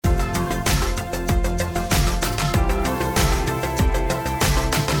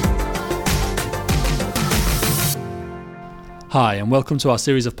Hi, and welcome to our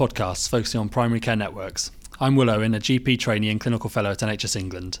series of podcasts focusing on primary care networks. I'm Will Owen, a GP trainee and clinical fellow at NHS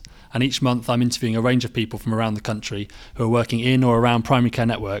England, and each month I'm interviewing a range of people from around the country who are working in or around primary care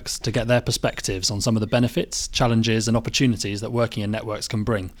networks to get their perspectives on some of the benefits, challenges and opportunities that working in networks can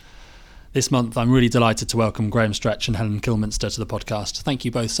bring. This month I'm really delighted to welcome Graham Stretch and Helen Kilminster to the podcast. Thank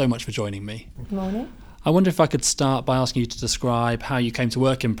you both so much for joining me. Good morning. I wonder if I could start by asking you to describe how you came to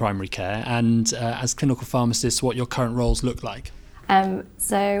work in primary care and, as clinical pharmacists, what your current roles look like.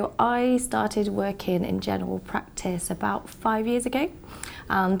 So I started working in general practice about 5 years ago.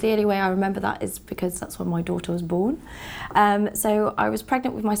 The only way I remember that is because that's when my daughter was born. So I was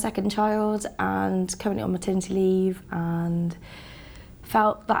pregnant with my second child and currently on maternity leave, and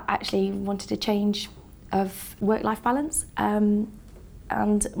felt that I actually wanted a change of work-life balance.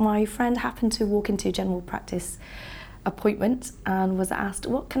 And my friend happened to walk into a general practice appointment and was asked,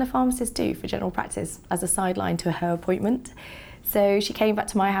 what can a pharmacist do for general practice, as a sideline to her appointment. So she came back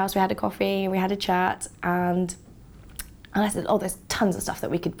to my house, we had a coffee, we had a chat, and I said, there's tons of stuff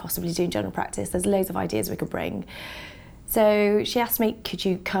that we could possibly do in general practice. There's loads of ideas we could bring. So she asked me, could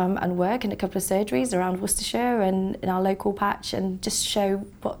you come and work in a couple of surgeries around Worcestershire and in our local patch and just show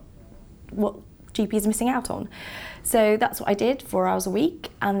what GPs are missing out on. So that's what I did, 4 hours a week,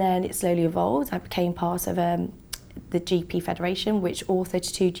 and then it slowly evolved. I became part of the GP Federation, which all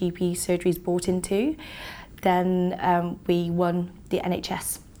 32 GP surgeries bought into. Then we won the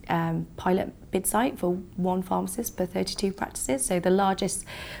NHS pilot bid site for one pharmacist per 32 practices, so the largest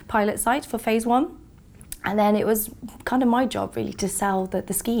pilot site for phase 1. And then it was kind of my job really to sell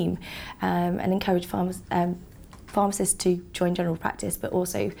the scheme and encourage pharmacists to join general practice, but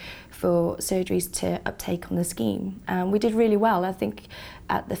also for surgeries to uptake on the scheme. We did really well. I think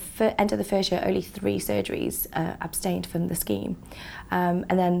at the end of the first year, only 3 surgeries abstained from the scheme. And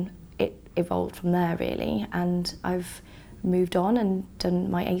then it evolved from there really. And I've moved on and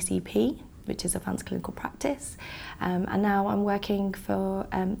done my ACP, which is Advanced Clinical Practice. And now I'm working for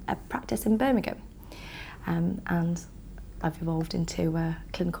a practice in Birmingham. And I've evolved into a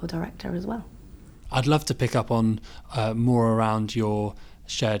clinical director as well. I'd love to pick up on more around your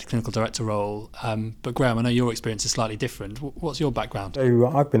shared clinical director role, but Graham, I know your experience is slightly different. What's your background? So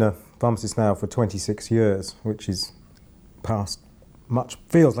I've been a pharmacist now for 26 years, which is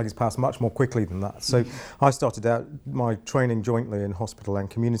feels like it's passed much more quickly than that. So I started out my training jointly in hospital and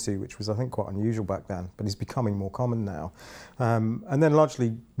community, which was I think quite unusual back then, but is becoming more common now. And then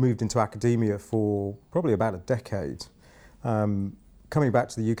largely moved into academia for probably about a decade. Coming back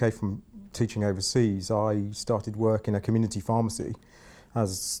to the UK from teaching overseas, I started work in a community pharmacy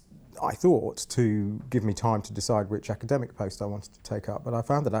as I thought to give me time to decide which academic post I wanted to take up. But I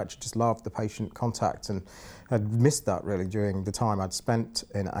found that I actually just loved the patient contact and had missed that really during the time I'd spent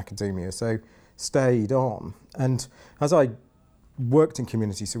in academia. So stayed on. And as I worked in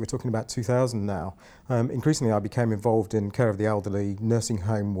community, so we're talking about 2000 now, increasingly I became involved in care of the elderly, nursing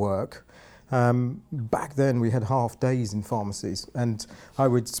home work. Back then we had half days in pharmacies, and I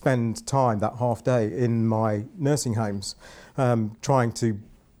would spend time that half day in my nursing homes trying to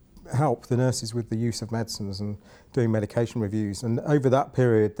help the nurses with the use of medicines and doing medication reviews. And over that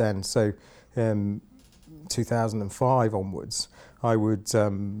period then, so 2005 onwards, I would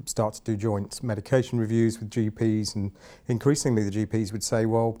start to do joint medication reviews with GPs, and increasingly the GPs would say,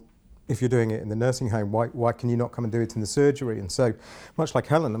 well, if you're doing it in the nursing home, why can you not come and do it in the surgery? And so, much like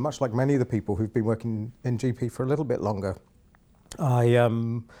Helen, and much like many of the people who've been working in GP for a little bit longer,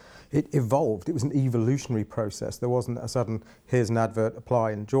 it evolved. It was an evolutionary process. There wasn't a sudden, here's an advert,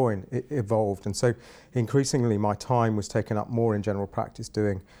 apply and join. It evolved. And so, increasingly, my time was taken up more in general practice,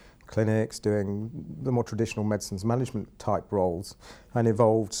 doing clinics, doing the more traditional medicines management type roles, and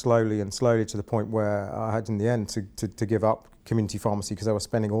evolved slowly to the point where I had in the end to give up community pharmacy because I was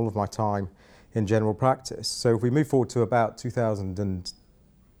spending all of my time in general practice. So if we move forward to about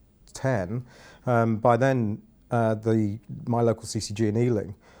 2010, by then my local CCG in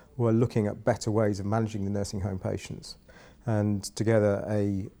Ealing were looking at better ways of managing the nursing home patients, and together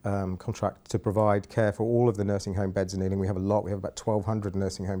a contract to provide care for all of the nursing home beds in Ealing. We have about 1,200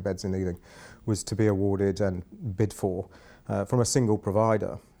 nursing home beds in Ealing, was to be awarded and bid for from a single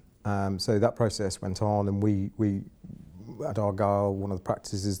provider. So that process went on, and we at Argyll, one of the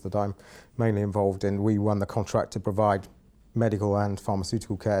practices that I'm mainly involved in, we won the contract to provide medical and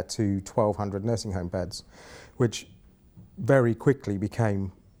pharmaceutical care to 1,200 nursing home beds, which very quickly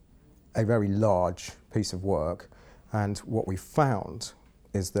became a very large piece of work. And what we found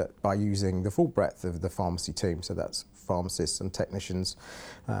is that by using the full breadth of the pharmacy team, so that's pharmacists and technicians,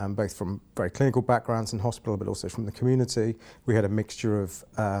 both from very clinical backgrounds in hospital, but also from the community. We had a mixture of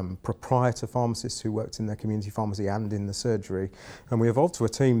proprietor pharmacists who worked in their community pharmacy and in the surgery. And we evolved to a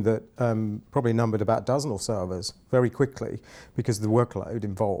team that probably numbered about a dozen or so of us very quickly, because of the workload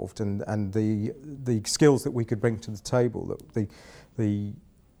involved and the skills that we could bring to the table, that the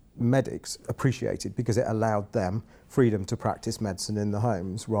medics appreciated, because it allowed them freedom to practice medicine in the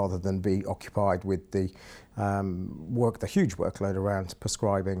homes rather than be occupied with the huge workload around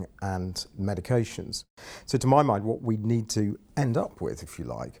prescribing and medications. So to my mind, what we need to end up with, if you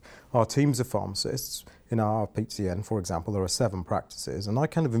like, are teams of pharmacists. In our PCN, for example, there are 7 practices, and I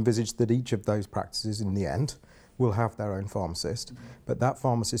kind of envisage that each of those practices in the end will have their own pharmacist, but that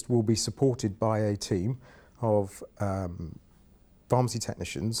pharmacist will be supported by a team of pharmacy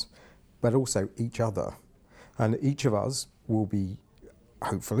technicians, but also each other. And each of us will be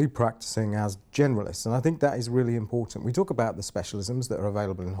hopefully practicing as generalists. And I think that is really important. We talk about the specialisms that are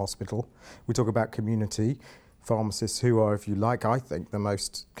available in hospital. We talk about community pharmacists who are, if you like, I think, the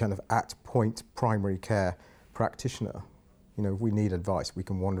most kind of at-point primary care practitioner. You know, if we need advice, we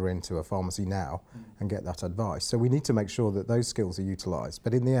can wander into a pharmacy now and get that advice. So we need to make sure that those skills are utilised.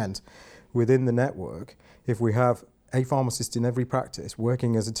 But in the end, within the network, if we have a pharmacist in every practice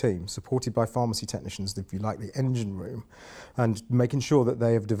working as a team, supported by pharmacy technicians, if you like, the engine room, and making sure that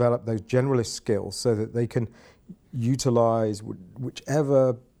they have developed those generalist skills so that they can utilise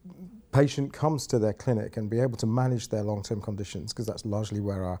whichever patient comes to their clinic and be able to manage their long-term conditions, because that's largely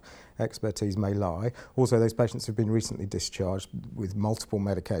where our expertise may lie. Also, those patients have been recently discharged with multiple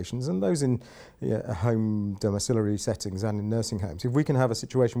medications, and those in home domiciliary settings and in nursing homes. If we can have a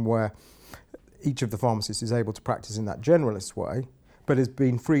situation where each of the pharmacists is able to practice in that generalist way, but has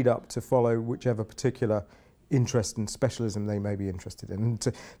been freed up to follow whichever particular interest and specialism they may be interested in.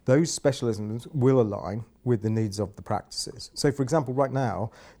 And those specialisms will align with the needs of the practices. So, for example, right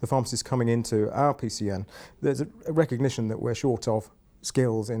now, the pharmacists coming into our PCN, there's a recognition that we're short of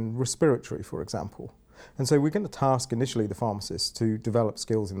skills in respiratory, for example. And so we're going to task initially the pharmacists to develop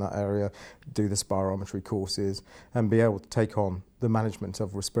skills in that area, do the spirometry courses, and be able to take on the management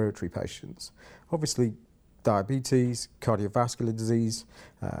of respiratory patients. Obviously, diabetes, cardiovascular disease,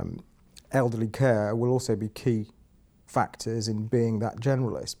 elderly care will also be key factors in being that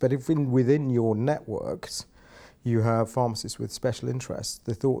generalist. But if within your networks you have pharmacists with special interests,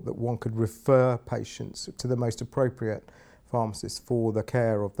 the thought that one could refer patients to the most appropriate pharmacists for the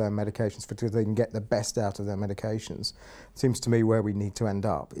care of their medications, so they can get the best out of their medications, seems to me where we need to end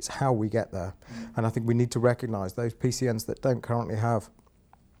up. It's how we get there. And I think we need to recognise those PCNs that don't currently have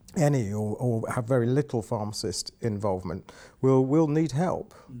any or have very little pharmacist involvement will need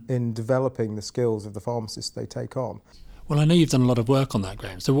help in developing the skills of the pharmacists they take on. Well, I know you've done a lot of work on that,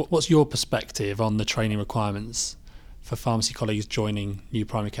 Graham. So what's your perspective on the training requirements for pharmacy colleagues joining new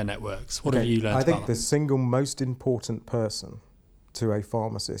primary care networks? What have you learned about I think that? the single most important person to a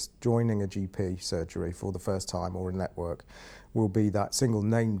pharmacist joining a GP surgery for the first time or a network will be that single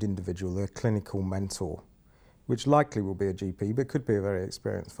named individual, their clinical mentor, which likely will be a GP, but could be a very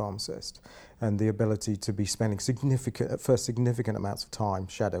experienced pharmacist, and the ability to be spending significant amounts of time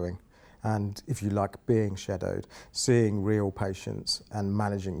shadowing and, if you like, being shadowed, seeing real patients and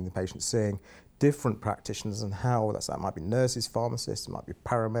managing the patients, seeing different practitioners and how that might be nurses, pharmacists, it might be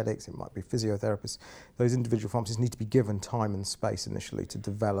paramedics, it might be physiotherapists. Those individual pharmacists need to be given time and space initially to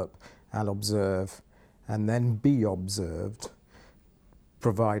develop and observe and then be observed,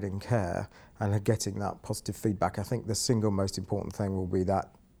 providing care and getting that positive feedback. I think the single most important thing will be that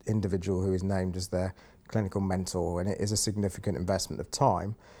individual who is named as their clinical mentor, and it is a significant investment of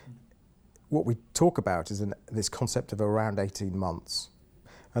time. What we talk about is this concept of around 18 months.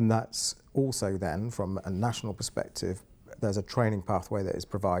 And that's also then, from a national perspective, there's a training pathway that is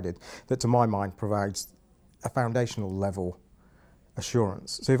provided that, to my mind, provides a foundational level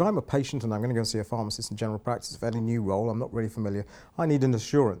assurance. So if I'm a patient and I'm going to go and see a pharmacist in general practice for any new role, I'm not really familiar, I need an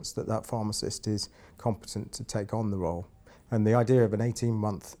assurance that that pharmacist is competent to take on the role. And the idea of an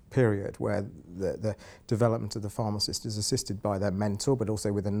 18-month period where the development of the pharmacist is assisted by their mentor, but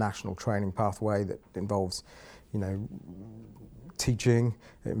also with a national training pathway that involves, teaching,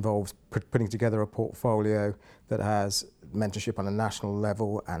 it involves putting together a portfolio that has mentorship on a national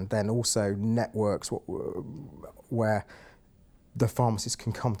level, and then also networks where the pharmacists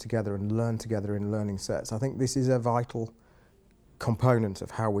can come together and learn together in learning sets. I think this is a vital component of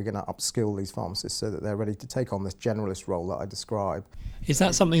how we're going to upskill these pharmacists so that they're ready to take on this generalist role that I described. Is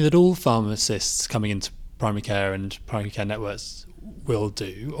that something that all pharmacists coming into primary care and primary care networks will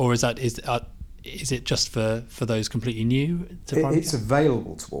do, or is it just for those completely new to primary It's care?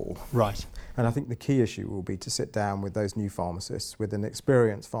 available to all. Right. And I think the key issue will be to sit down with those new pharmacists, with an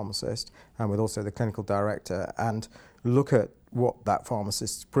experienced pharmacist and with also the clinical director, and look at what that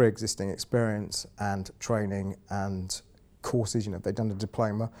pharmacist's pre-existing experience and training and courses, if they've done a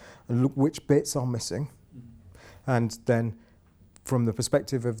diploma, and look which bits are missing. And then from the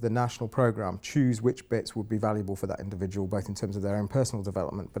perspective of the national programme, choose which bits would be valuable for that individual, both in terms of their own personal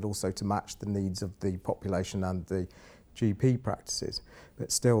development, but also to match the needs of the population and the GP practices.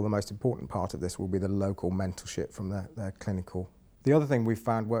 But still, the most important part of this will be the local mentorship from their clinical. The other thing we've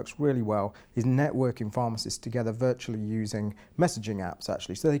found works really well is networking pharmacists together virtually using messaging apps,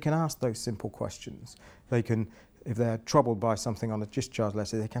 actually, so they can ask those simple questions. They can, if they're troubled by something on a discharge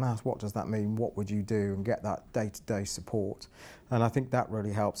letter, they can ask, what does that mean, what would you do, and get that day-to-day support. And I think that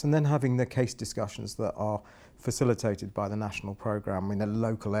really helps. And then having the case discussions that are facilitated by the national programme in a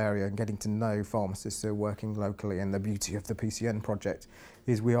local area and getting to know pharmacists who are working locally. And the beauty of the PCN project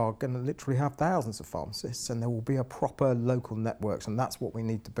is we are going to literally have thousands of pharmacists, and there will be a proper local networks, and that's what we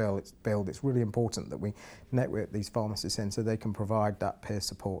need to build. It's really important that we network these pharmacists in so they can provide that peer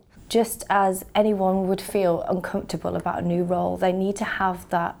support. Just as anyone would feel uncomfortable about a new role, they need to have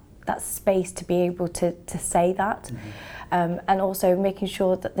that space to be able to say that. And also making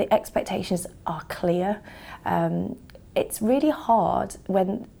sure that the expectations are clear. It's really hard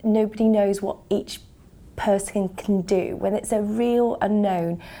when nobody knows what each person can do, when it's a real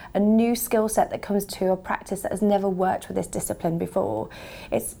unknown, a new skill set that comes to a practice that has never worked with this discipline before.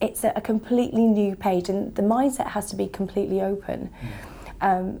 It's a completely new page, and the mindset has to be completely open.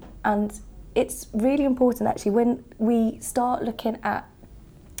 And it's really important actually when we start looking at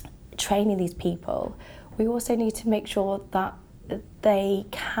training these people, we also need to make sure that they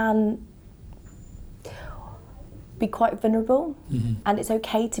can be quite vulnerable, and it's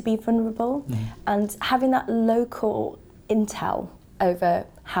okay to be vulnerable, and having that local intel over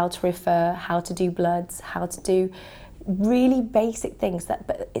how to refer, how to do bloods, how to do really basic things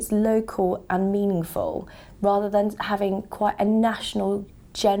but it's local and meaningful, rather than having quite a national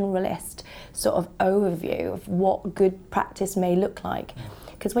generalist sort of overview of what good practice may look like.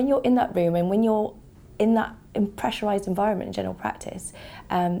 Because when you're in that room and when you're in that pressurised environment in general practice,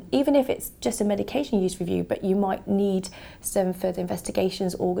 even if it's just a medication use review, but you might need some further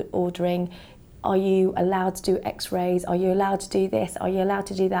investigations or ordering. Are you allowed to do x-rays? Are you allowed to do this? Are you allowed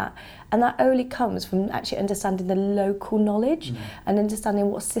to do that? And that only comes from actually understanding the local knowledge and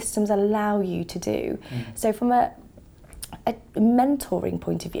understanding what systems allow you to do. So from a mentoring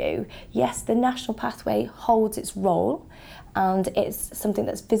point of view, yes, the national pathway holds its role, and it's something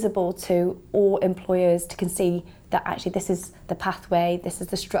that's visible to all employers to can see that actually this is the pathway, this is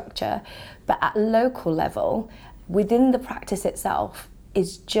the structure. But at local level, within the practice itself,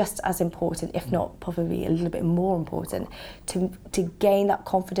 is just as important, if not probably a little bit more important, to gain that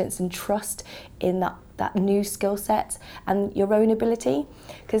confidence and trust in that new skill set and your own ability.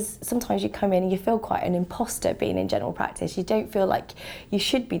 Because sometimes you come in and you feel quite an imposter being in general practice. You don't feel like you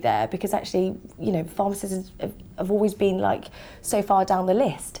should be there, because actually, pharmacists have always been like so far down the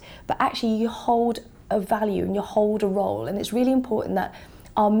list. But actually you hold a value and you hold a role, and it's really important that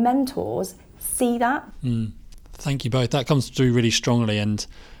our mentors see that. Thank you both. That comes through really strongly, and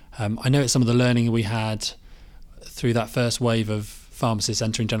I know it's some of the learning we had through that first wave of pharmacists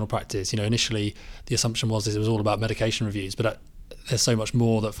entering general practice. Initially the assumption was it was all about medication reviews, but there's so much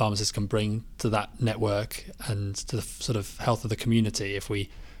more that pharmacists can bring to that network and to the sort of health of the community if we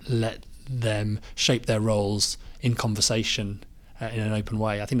let them shape their roles in conversation in an open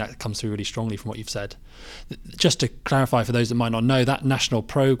way. I think that comes through really strongly from what you've said. Just to clarify for those that might not know, that national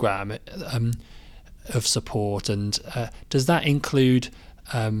programme of support, and does that include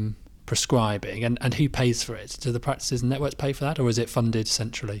prescribing, and who pays for it? Do the practices and networks pay for that, or is it funded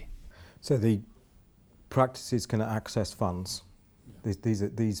centrally? So the practices can access funds.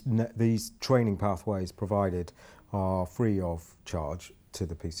 These training pathways provided are free of charge to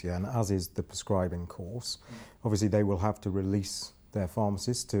the PCN, as is the prescribing course. Obviously they will have to release their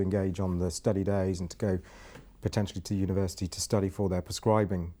pharmacists to engage on the study days and to go potentially to university to study for their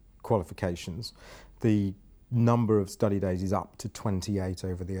prescribing qualifications. The number of study days is up to 28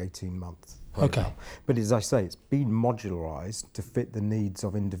 over the 18 months. Okay. But as I say, it's been modularised to fit the needs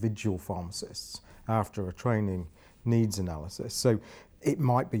of individual pharmacists after a training needs analysis. So it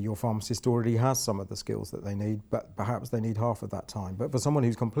might be your pharmacist already has some of the skills that they need, but perhaps they need half of that time. But for someone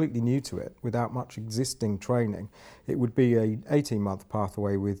who's completely new to it, without much existing training, it would be a 18-month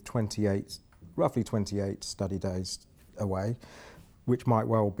pathway with roughly 28 study days away, which might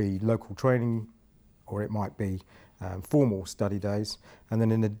well be local training, or it might be formal study days. And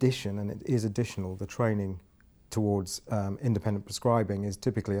then in addition, and it is additional, the training towards independent prescribing is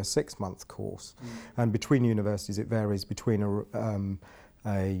typically a 6-month course. And between universities it varies between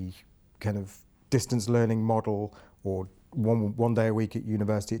a kind of distance learning model or one day a week at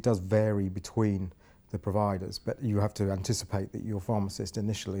university. It does vary between the providers, but you have to anticipate that your pharmacist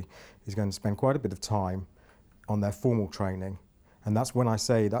initially is going to spend quite a bit of time on their formal training, and that's when I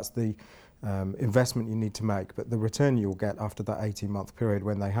say that's the investment you need to make, but the return you'll get after that 18-month period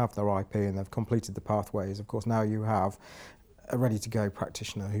when they have their IP and they've completed the pathways, of course now you have a ready-to-go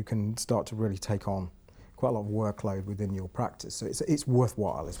practitioner who can start to really take on quite a lot of workload within your practice, so it's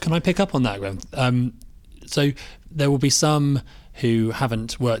worthwhile. Can I pick up on that, Graham? So there will be some who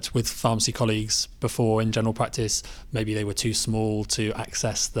haven't worked with pharmacy colleagues before in general practice. Maybe they were too small to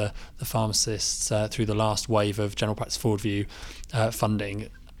access the pharmacists through the last wave of General Practice Forward View funding,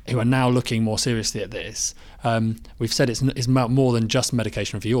 who are now looking more seriously at this. We've said it's more than just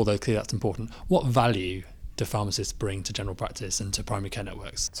medication review, although clearly that's important. What value do pharmacists bring to general practice and to primary care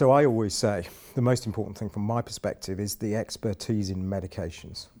networks? So I always say the most important thing from my perspective is the expertise in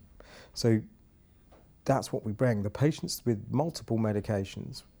medications. So that's what we bring. The patients with multiple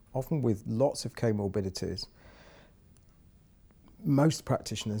medications, often with lots of comorbidities, most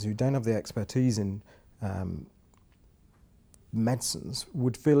practitioners who don't have the expertise in medicines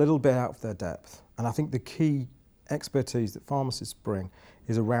would feel a little bit out of their depth. And I think the key expertise that pharmacists bring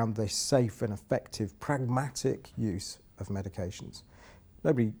is around the safe and effective, pragmatic use of medications.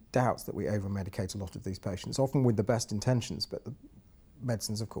 Nobody doubts that we over-medicate a lot of these patients, often with the best intentions, but the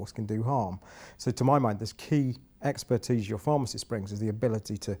medicines, of course, can do harm. So to my mind, this key expertise your pharmacist brings is the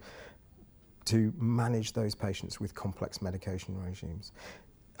ability to manage those patients with complex medication regimes.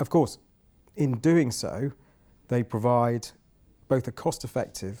 Of course, in doing so, they provide both a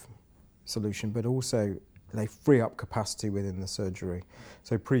cost-effective solution, but also they free up capacity within the surgery.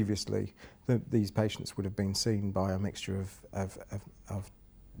 So previously, these patients would have been seen by a mixture of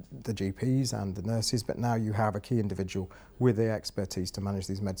the GPs and the nurses, but now you have a key individual with the expertise to manage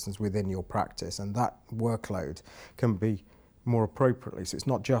these medicines within your practice, and that workload can be more appropriately. So it's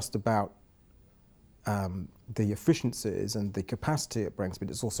not just about the efficiencies and the capacity it brings, but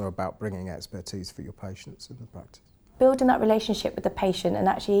it's also about bringing expertise for your patients in the practice. Building that relationship with the patient, and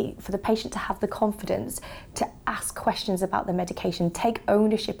actually for the patient to have the confidence to ask questions about the medication, take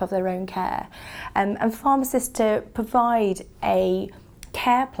ownership of their own care, and pharmacists to provide a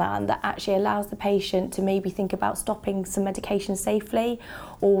care plan that actually allows the patient to maybe think about stopping some medication safely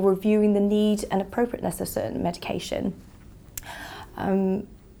or reviewing the need and appropriateness of certain medication.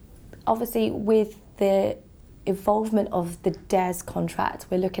 Obviously, with the involvement of the DES contract,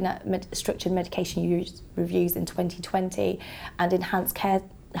 we're looking at structured medication use reviews in 2020 and enhanced care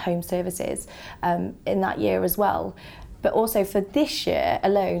home services in that year as well. But also for this year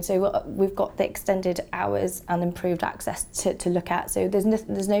alone, so we've got the extended hours and improved access to look at. So there's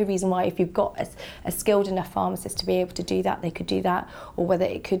no reason why, if you've got a skilled enough pharmacist to be able to do that, they could do that, or whether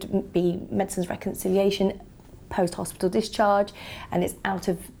it could be medicines reconciliation post-hospital discharge, and it's out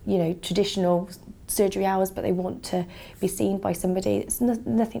of traditional surgery hours, but they want to be seen by somebody. It's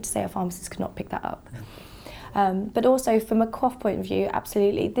nothing to say a pharmacist could not pick that up. But also from a QOF point of view,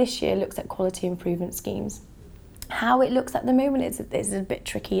 absolutely, this year looks at quality improvement schemes. How it looks at the moment is a bit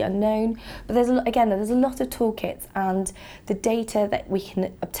tricky, unknown, but there's a lot of toolkits, and the data that we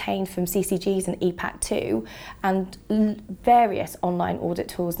can obtain from CCGs and EPAC2 and various online audit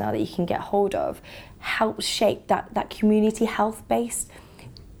tools now that you can get hold of help shape that community health-based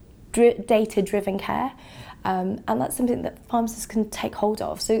data-driven care. And that's something that pharmacists can take hold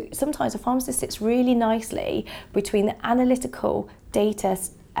of. So sometimes a pharmacist sits really nicely between the analytical data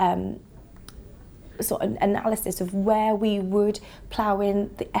sort of analysis of where we would plough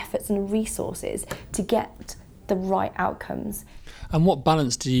in the efforts and resources to get the right outcomes. And what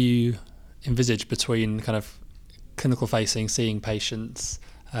balance do you envisage between kind of clinical facing, seeing patients,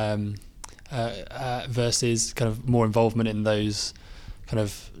 versus kind of more involvement in those kind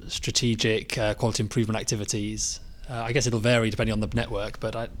of strategic quality improvement activities? I guess it'll vary depending on the network,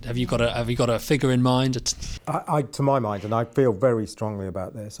 but have you got a figure in mind? To my mind, and I feel very strongly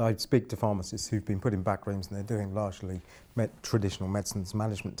about this, I speak to pharmacists who've been put in back rooms and they're doing largely traditional medicines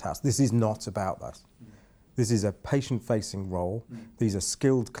management tasks. This is not about that. This is a patient-facing role. These are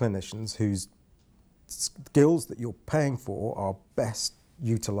skilled clinicians whose skills that you're paying for are best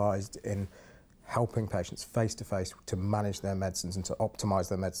utilised in helping patients face-to-face to manage their medicines and to optimise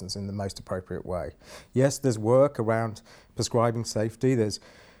their medicines in the most appropriate way. Yes, there's work around prescribing safety, there's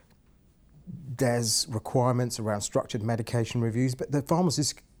requirements around structured medication reviews, but the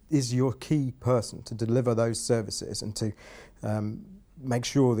pharmacist is your key person to deliver those services and to make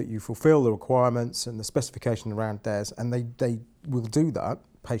sure that you fulfil the requirements and the specification around DES, and they will do that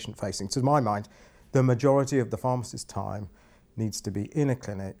patient facing. To my mind, the majority of the pharmacist's time needs to be in a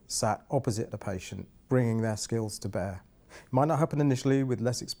clinic, sat opposite a patient, bringing their skills to bear. It might not happen initially with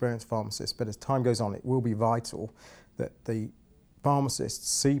less experienced pharmacists, but as time goes on, it will be vital that the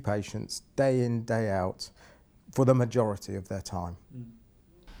pharmacists see patients day in, day out for the majority of their time.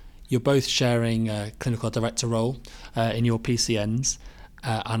 You're both sharing a clinical director role in your PCNs,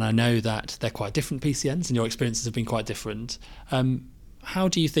 and I know that they're quite different PCNs and your experiences have been quite different. How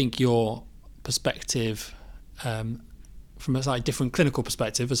do you think your perspective, from a slightly different clinical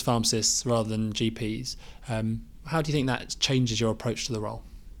perspective as pharmacists rather than GPs, how do you think that changes your approach to the role?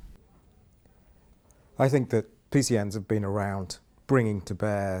 I think that PCNs have been around bringing to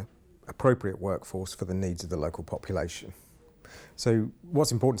bear appropriate workforce for the needs of the local population. So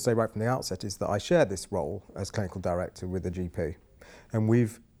what's important to say right from the outset is that I share this role as clinical director with the GP, and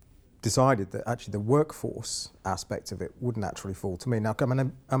we've decided that actually the workforce aspect of it would naturally fall to me. Now,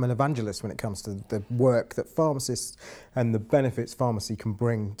 I'm an evangelist when it comes to the work that pharmacists and the benefits pharmacy can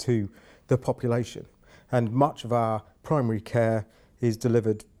bring to the population. And much of our primary care is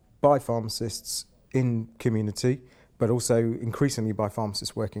delivered by pharmacists in community, but also increasingly by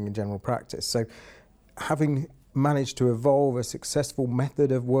pharmacists working in general practice. So having managed to evolve a successful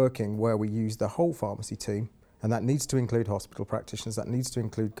method of working where we use the whole pharmacy team, and that needs to include hospital practitioners, that needs to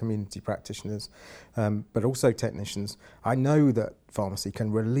include community practitioners, but also technicians. I know that pharmacy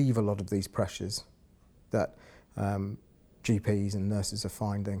can relieve a lot of these pressures that GPs and nurses are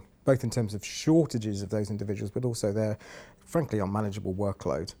finding, both in terms of shortages of those individuals, but also their, frankly, unmanageable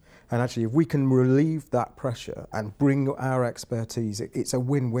workload. And actually, if we can relieve that pressure and bring our expertise, it's a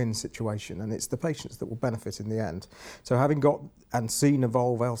win-win situation, and it's the patients that will benefit in the end. So having got and seen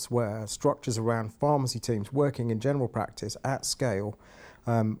evolve elsewhere structures around pharmacy teams working in general practice at scale,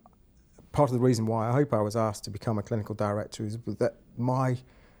 part of the reason why I hope I was asked to become a clinical director is that my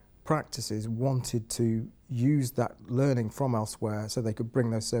practices wanted to use that learning from elsewhere so they could bring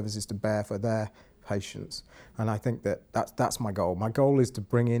those services to bear for their patients. And I think that that's my goal. My goal is to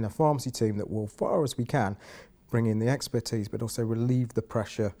bring in a pharmacy team that will, far as we can, bring in the expertise, but also relieve the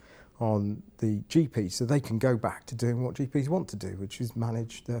pressure on the GPs so they can go back to doing what GPs want to do, which is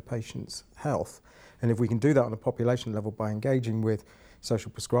manage their patients' health. And if we can do that on a population level by engaging with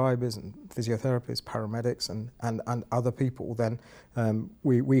social prescribers and physiotherapists, paramedics and other people, then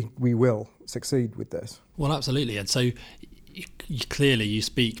we will succeed with this. Well, absolutely. And so clearly you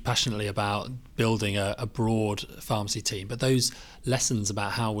speak passionately about building a broad pharmacy team, but those lessons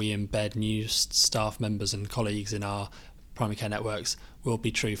about how we embed new staff members and colleagues in our primary care networks will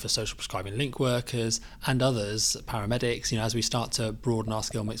be true for social prescribing link workers and others, paramedics, as we start to broaden our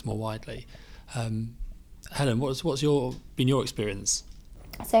skill mix more widely. Helen, what's been your experience?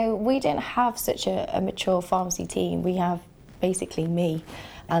 So we don't have such a mature pharmacy team. We have basically me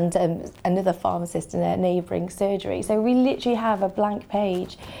and another pharmacist in a neighbouring surgery. So we literally have a blank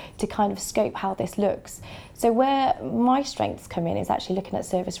page to kind of scope how this looks. So where my strengths come in is actually looking at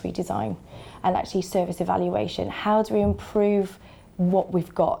service redesign and actually service evaluation. How do we improve what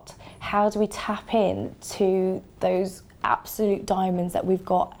we've got? How do we tap in to those absolute diamonds that we've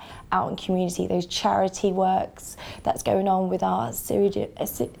got out in community, those charity works that's going on with our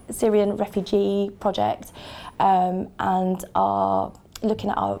Syrian refugee project, and are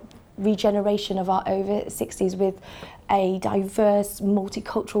looking at our regeneration of our over 60s with a diverse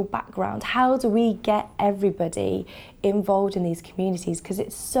multicultural background. How do we get everybody involved in these communities, because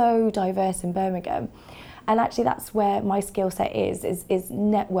it's so diverse in Birmingham? And actually that's where my skill set is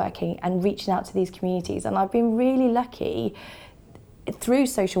networking and reaching out to these communities. And I've been really lucky through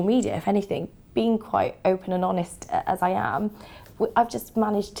social media, if anything, being quite open and honest as I am. I've just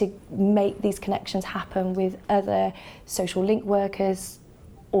managed to make these connections happen with other social link workers,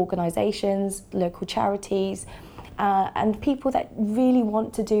 organisations, local charities, and people that really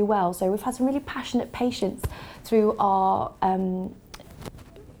want to do well. So we've had some really passionate patients through our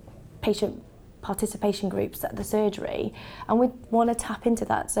patient participation groups at the surgery, and we want to tap into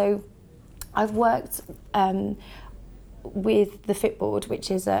that. So I've worked with the Fit Board, which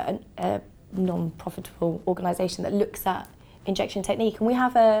is a non-profitable organisation that looks at injection technique, and we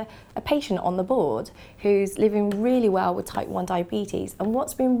have a patient on the board who's living really well with type 1 diabetes. And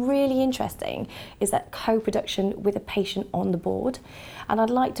what's been really interesting is that co-production with a patient on the board, and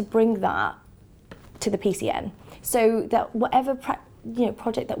I'd like to bring that to the PCN so that whatever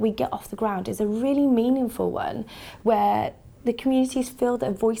project that we get off the ground is a really meaningful one where the communities feel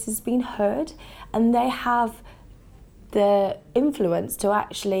their voice is being heard and they have the influence to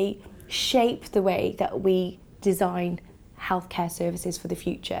actually shape the way that we design healthcare services for the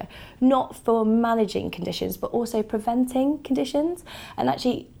future, not for managing conditions, but also preventing conditions and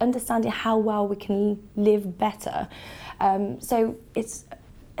actually understanding how well we can live better. So it's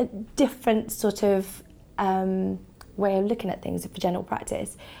a different sort of way of looking at things for general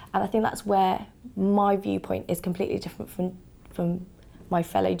practice, and I think that's where my viewpoint is completely different from my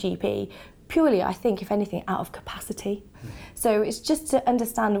fellow GP, purely, I think, if anything, out of capacity. So it's just to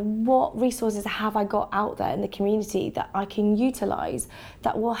understand what resources have I got out there in the community that I can utilise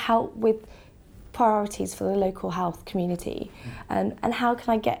that will help with priorities for the local health community, and how can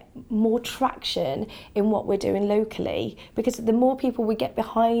I get more traction in what we're doing locally, because the more people we get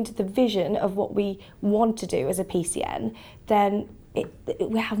behind the vision of what we want to do as a PCN, then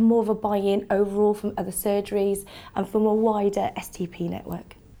we have more of a buy-in overall from other surgeries and from a wider STP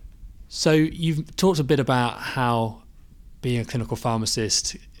network. So you've talked a bit about how being a clinical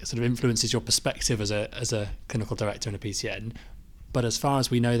pharmacist sort of influences your perspective as a clinical director in a PCN. But as far as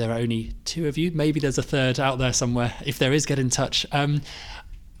we know, there are only 2 of you. Maybe there's a third out there somewhere. If there is, get in touch.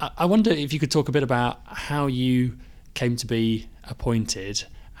 I wonder if you could talk a bit about how you came to be appointed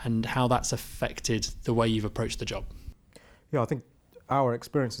and how that's affected the way you've approached the job. Yeah, I think our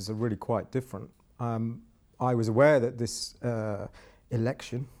experiences are really quite different. I was aware that this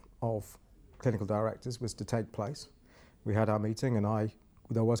election of clinical directors was to take place. We had our meeting, and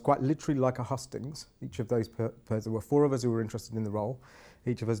there was quite literally like a hustings. Each of those there were 4 of us who were interested in the role.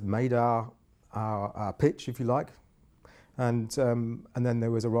 Each of us made our pitch, if you like, and then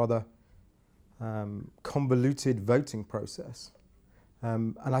there was a rather convoluted voting process.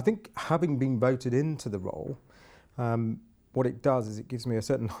 And I think having been voted into the role, what it does is it gives me a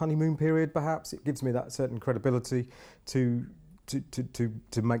certain honeymoon period, perhaps. It gives me that certain credibility to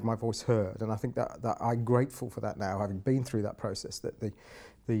make my voice heard, and I think that I'm grateful for that now, having been through that process, that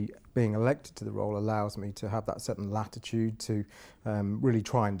the being elected to the role allows me to have that certain latitude to really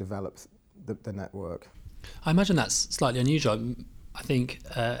try and develop the network. I imagine that's slightly unusual. I think,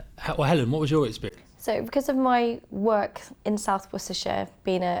 Helen, what was your experience? So because of my work in South Worcestershire,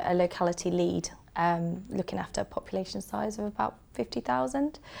 being a locality lead, looking after a population size of about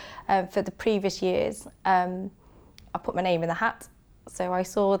 50,000, for the previous years, I put my name in the hat. So I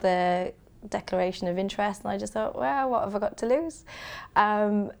saw the declaration of interest and I just thought, well, what have I got to lose?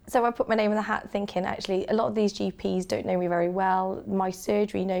 So I put my name in the hat thinking, actually, a lot of these GPs don't know me very well. My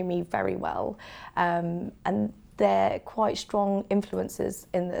surgery know me very well. And they're quite strong influences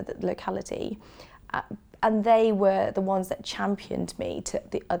in the locality. And they were the ones that championed me to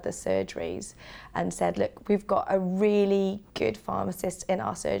the other surgeries and said, look, we've got a really good pharmacist in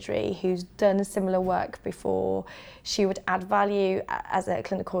our surgery who's done similar work before. She would add value as a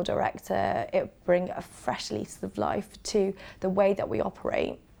clinical director. It would bring a fresh lease of life to the way that we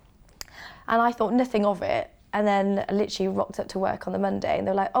operate. And I thought nothing of it. And then I literally rocked up to work on the Monday and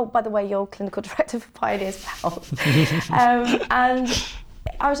they were like, oh, by the way, you're clinical director for Pioneers Health. And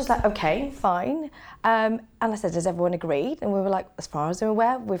I was just like, okay, fine. And I said, has everyone agreed? And we were like, as far as I'm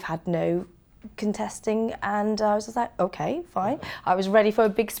aware, we've had no contesting. And I was just like, okay, fine. I was ready for a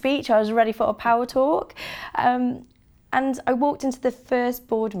big speech. I was ready for a power talk. And I walked into the first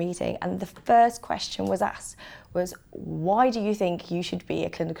board meeting and the first question was asked was, why do you think you should be a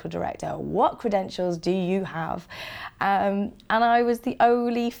clinical director? What credentials do you have? And I was the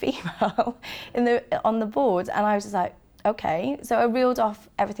only female on the board. And I was just like, okay. So I reeled off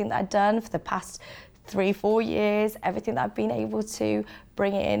everything that I'd done for the past 3-4 years, everything that I've been able to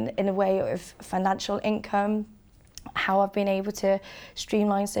bring in a way of financial income, how I've been able to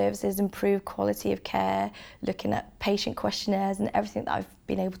streamline services, improve quality of care, looking at patient questionnaires and everything that I've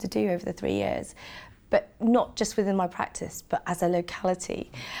been able to do over the 3 years. But not just within my practice, but as a locality.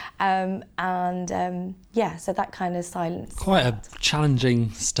 Yeah, so that kind of silence. Quite a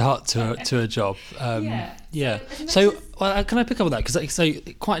challenging start to a job. Yeah. So can I pick up on that? Because so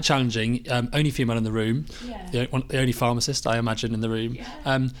quite challenging, only female in the room, the only pharmacist, I imagine, in the room.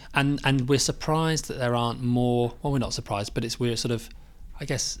 And we're surprised that there aren't more, well, we're not surprised, but we're sort of, I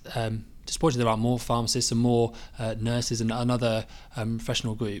guess, disappointed there aren't more pharmacists and more nurses and other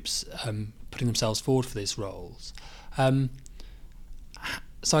professional groups putting themselves forward for these roles.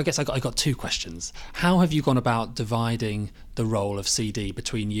 So I guess I got 2 questions. How have you gone about dividing the role of CD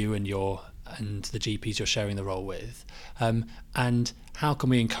between you and the GPs you're sharing the role with? And how can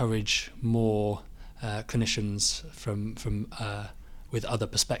we encourage more clinicians from with other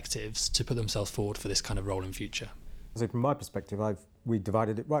perspectives to put themselves forward for this kind of role in future? So from my perspective, we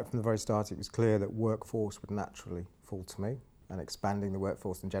divided it right from the very start. It was clear that workforce would naturally fall to me. and expanding the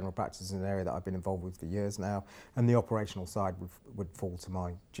workforce in general practice is an area that I've been involved with for years now, and the operational side would fall to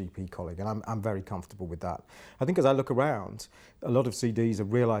my GP colleague, and I'm very comfortable with that. I think as I look around, a lot of CDs are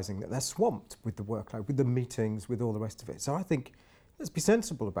realising that they're swamped with the workload, with the meetings, with all the rest of it. So I think let's be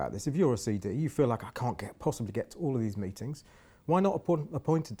sensible about this. If you're a CD, you feel like I can't possibly get to all of these meetings, why not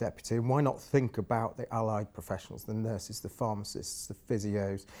appoint a deputy, and why not think about the allied professionals, the nurses, the pharmacists, the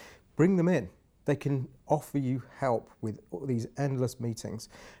physios, bring them in. They can offer you help with all these endless meetings,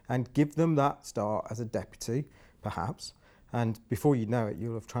 and give them that start as a deputy, perhaps, and before you know it,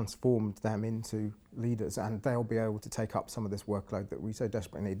 you'll have transformed them into leaders, and they'll be able to take up some of this workload that we so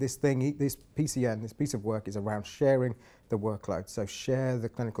desperately need. This PCN, this piece of work is around sharing the workload. So share the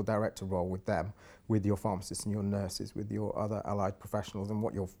clinical director role with them, with your pharmacists and your nurses, with your other allied professionals, and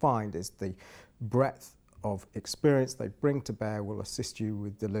what you'll find is the breadth of experience they bring to bear will assist you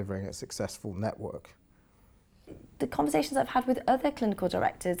with delivering a successful network. The conversations I've had with other clinical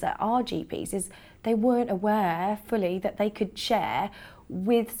directors that are GPs is they weren't aware fully that they could share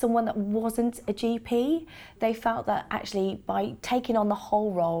with someone that wasn't a GP. They felt that actually by taking on the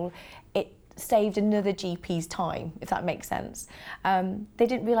whole role, it saved another GP's time, if that makes sense. They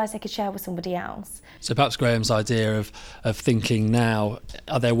didn't realise they could share with somebody else. So perhaps Graham's idea of thinking now,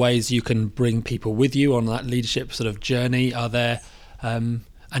 are there ways you can bring people with you on that leadership sort of journey? Are there...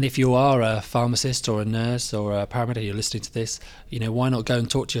 And if you are a pharmacist or a nurse or a paramedic, you're listening to this, why not go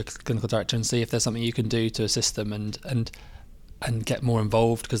and talk to your clinical director and see if there's something you can do to assist them and get more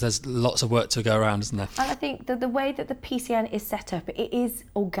involved, because there's lots of work to go around, isn't there? And I think that the way that the PCN is set up, it is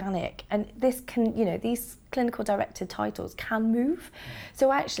organic, and this can, these clinical director titles can move.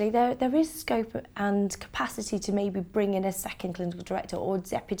 So actually there is scope and capacity to maybe bring in a second clinical director or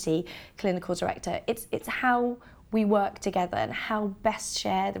deputy clinical director. It's how we work together and how best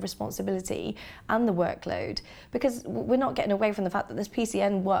share the responsibility and the workload, because we're not getting away from the fact that this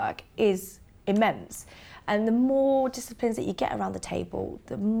PCN work is immense. And the more disciplines that you get around the table,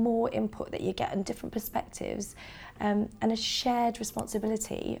 the more input that you get and different perspectives, and a shared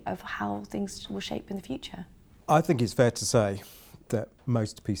responsibility of how things will shape in the future. I think it's fair to say that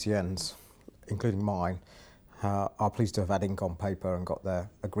most PCNs, including mine, are pleased to have had ink on paper and got their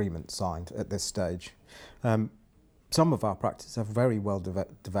agreement signed at this stage. Some of our practices have very well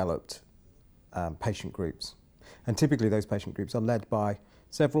developed patient groups, and typically those patient groups are led by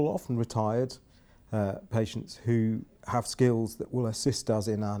several often retired patients who have skills that will assist us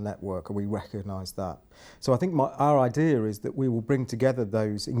in our network, and we recognise that. So I think our idea is that we will bring together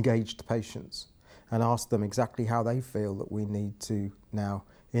those engaged patients and ask them exactly how they feel that we need to now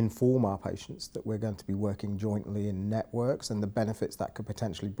inform our patients that we're going to be working jointly in networks and the benefits that could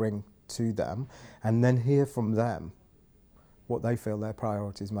potentially bring to them, and then hear from them what they feel their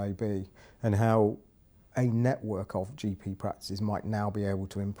priorities may be and how a network of GP practices might now be able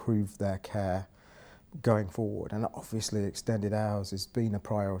to improve their care going forward. And obviously extended hours has been a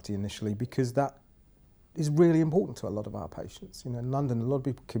priority initially because that is really important to a lot of our patients. In London, a lot of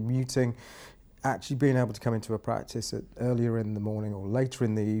people commuting, actually being able to come into a practice earlier in the morning or later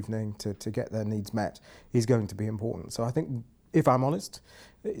in the evening to get their needs met is going to be important. So I think, if I'm honest,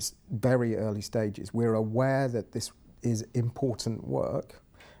 it's very early stages. We're aware that this is important work,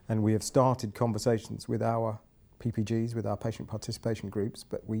 and we have started conversations with our PPGs, with our patient participation groups,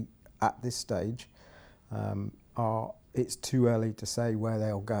 but we, at this stage, it's too early to say where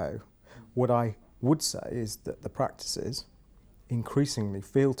they'll go. What I would say is that the practices increasingly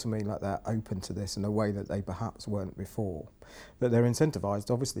feel to me like they're open to this in a way that they perhaps weren't before. That they're incentivised,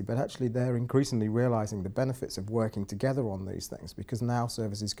 obviously, but actually they're increasingly realising the benefits of working together on these things, because now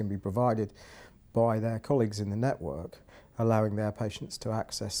services can be provided by their colleagues in the network, allowing their patients to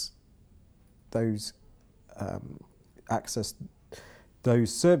access those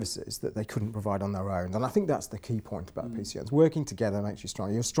services that they couldn't provide on their own. And I think that's the key point about PCNs. Working together makes you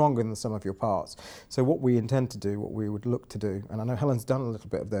stronger. You're stronger than the sum of your parts. So what we intend to do, what we would look to do, and I know Helen's done a little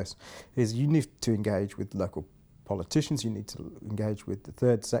bit of this, is you need to engage with local politicians, you need to engage with the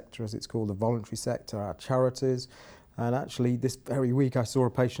third sector, as it's called, the voluntary sector, our charities. And actually this very week I saw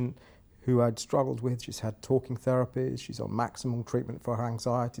a patient who I'd struggled with. She's had talking therapies, she's on maximum treatment for her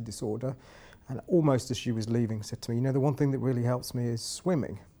anxiety disorder, and almost as she was leaving said to me, the one thing that really helps me is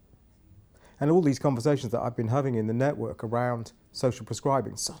swimming. And all these conversations that I've been having in the network around social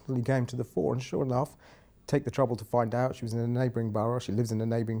prescribing suddenly came to the fore, and sure enough, take the trouble to find out, she was in a neighbouring borough, she lives in a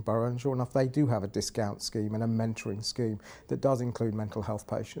neighbouring borough, and sure enough they do have a discount scheme and a mentoring scheme that does include mental health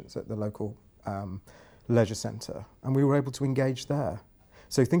patients at the local leisure centre, and we were able to engage there.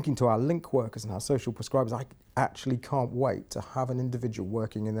 So thinking to our link workers and our social prescribers, I actually can't wait to have an individual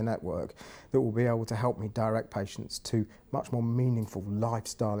working in the network that will be able to help me direct patients to much more meaningful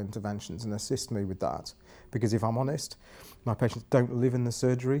lifestyle interventions and assist me with that. Because if I'm honest, my patients don't live in the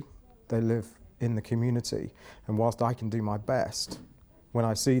surgery, they live in the community. And whilst I can do my best when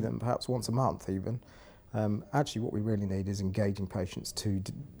I see them, perhaps once a month even, actually what we really need is engaging patients to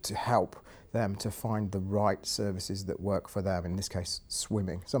help them to find the right services that work for them, in this case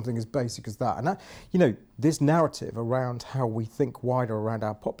swimming, something as basic as that. And that, you know, this narrative around how we think wider around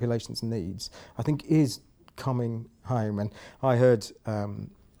our population's needs, I think is coming home. And I heard a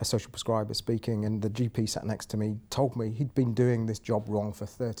social prescriber speaking, and the GP sat next to me told me he'd been doing this job wrong for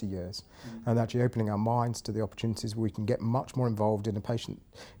 30 years. And actually opening our minds to the opportunities where we can get much more involved in a patient,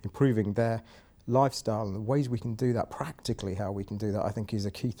 improving their lifestyle, and the ways we can do that, practically how we can do that, I think is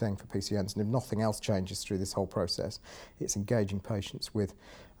a key thing for PCNs. And if nothing else changes through this whole process, it's engaging patients with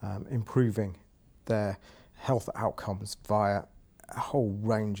improving their health outcomes via a whole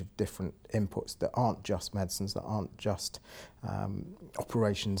range of different inputs that aren't just medicines, that aren't just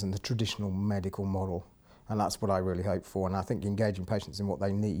operations and the traditional medical model. And that's what I really hope for. And I think engaging patients in what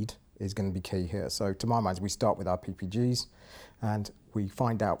they need is going to be key here. So to my mind, we start with our PPGs and we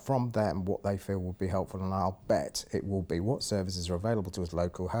find out from them what they feel would be helpful, and I'll bet it will be what services are available to us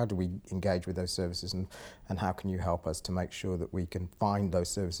local, how do we engage with those services, and how can you help us to make sure that we can find those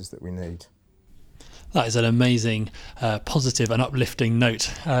services that we need. That is an amazing, positive and uplifting note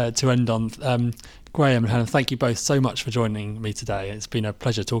to end on. Graham and Helen, thank you both so much for joining me today. It's been a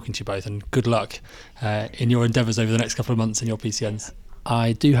pleasure talking to you both, and good luck in your endeavours over the next couple of months in your PCNs.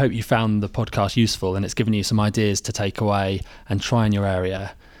 I do hope you found the podcast useful and it's given you some ideas to take away and try in your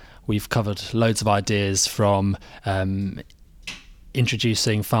area. We've covered loads of ideas from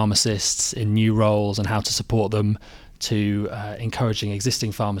introducing pharmacists in new roles and how to support them, to encouraging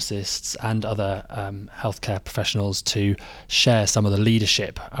existing pharmacists and other healthcare professionals to share some of the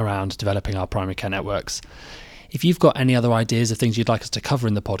leadership around developing our primary care networks. If you've got any other ideas of things you'd like us to cover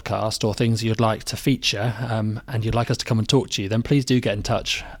in the podcast, or things you'd like to feature and you'd like us to come and talk to you, then please do get in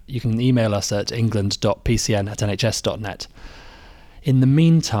touch. You can email us at england.pcn@nhs.net. In the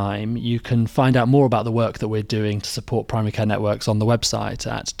meantime, you can find out more about the work that we're doing to support primary care networks on the website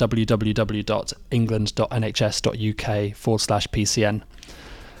at www.england.nhs.uk/PCN.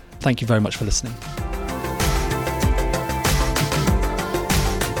 Thank you very much for listening.